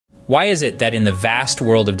Why is it that in the vast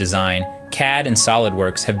world of design, CAD and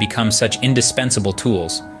SOLIDWORKS have become such indispensable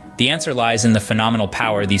tools? The answer lies in the phenomenal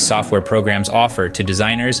power these software programs offer to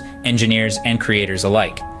designers, engineers, and creators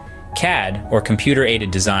alike. CAD, or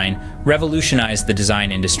computer-aided design, revolutionized the design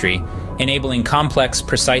industry, enabling complex,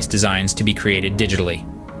 precise designs to be created digitally.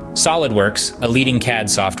 SOLIDWORKS, a leading CAD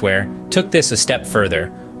software, took this a step further,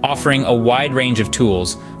 offering a wide range of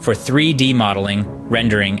tools for 3D modeling,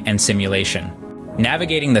 rendering, and simulation.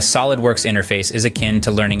 Navigating the SOLIDWORKS interface is akin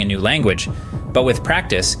to learning a new language, but with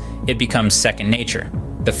practice, it becomes second nature.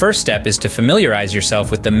 The first step is to familiarize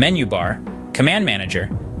yourself with the menu bar, command manager,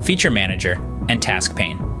 feature manager, and task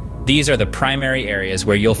pane. These are the primary areas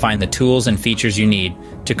where you'll find the tools and features you need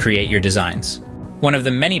to create your designs. One of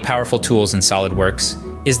the many powerful tools in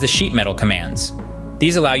SOLIDWORKS is the sheet metal commands.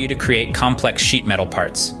 These allow you to create complex sheet metal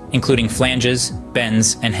parts, including flanges,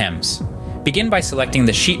 bends, and hems. Begin by selecting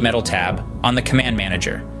the Sheet Metal tab on the Command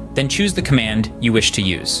Manager, then choose the command you wish to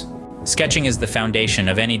use. Sketching is the foundation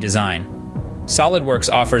of any design. SOLIDWORKS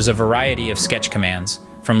offers a variety of sketch commands,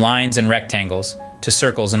 from lines and rectangles to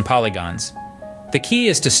circles and polygons. The key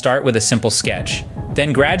is to start with a simple sketch,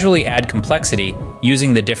 then gradually add complexity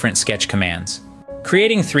using the different sketch commands.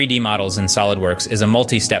 Creating 3D models in SOLIDWORKS is a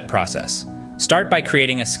multi-step process. Start by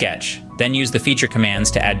creating a sketch, then use the feature commands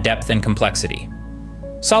to add depth and complexity.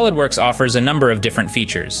 SOLIDWORKS offers a number of different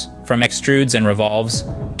features, from extrudes and revolves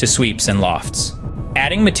to sweeps and lofts.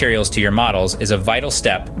 Adding materials to your models is a vital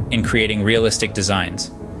step in creating realistic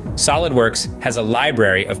designs. SOLIDWORKS has a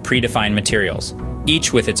library of predefined materials,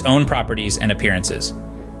 each with its own properties and appearances.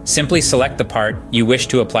 Simply select the part you wish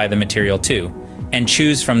to apply the material to, and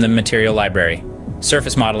choose from the material library.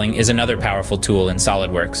 Surface modeling is another powerful tool in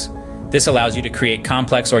SOLIDWORKS. This allows you to create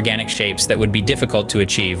complex organic shapes that would be difficult to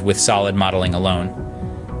achieve with solid modeling alone.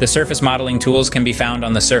 The surface modeling tools can be found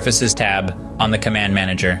on the Surfaces tab on the Command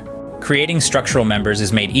Manager. Creating structural members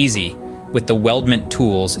is made easy with the weldment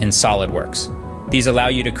tools in SOLIDWORKS. These allow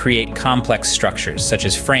you to create complex structures, such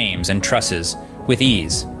as frames and trusses, with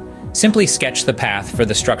ease. Simply sketch the path for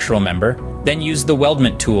the structural member, then use the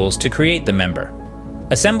weldment tools to create the member.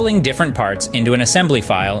 Assembling different parts into an assembly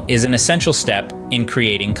file is an essential step in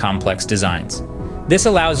creating complex designs. This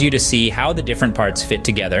allows you to see how the different parts fit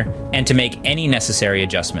together and to make any necessary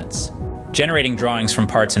adjustments. Generating drawings from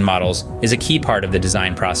parts and models is a key part of the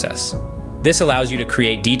design process. This allows you to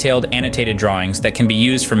create detailed annotated drawings that can be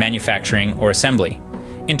used for manufacturing or assembly.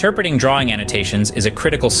 Interpreting drawing annotations is a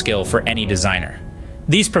critical skill for any designer.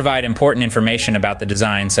 These provide important information about the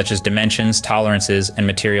design, such as dimensions, tolerances, and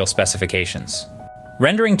material specifications.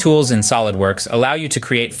 Rendering tools in SOLIDWORKS allow you to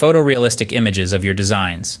create photorealistic images of your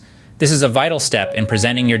designs. This is a vital step in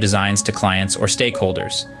presenting your designs to clients or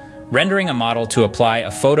stakeholders. Rendering a model to apply a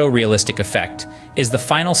photorealistic effect is the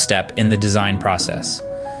final step in the design process.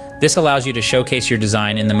 This allows you to showcase your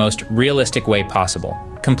design in the most realistic way possible,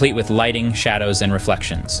 complete with lighting, shadows, and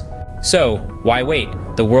reflections. So, why wait?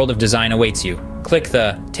 The world of design awaits you. Click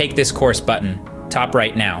the Take This Course button, top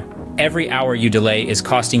right now. Every hour you delay is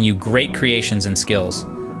costing you great creations and skills.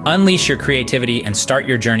 Unleash your creativity and start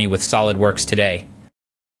your journey with SOLIDWORKS today.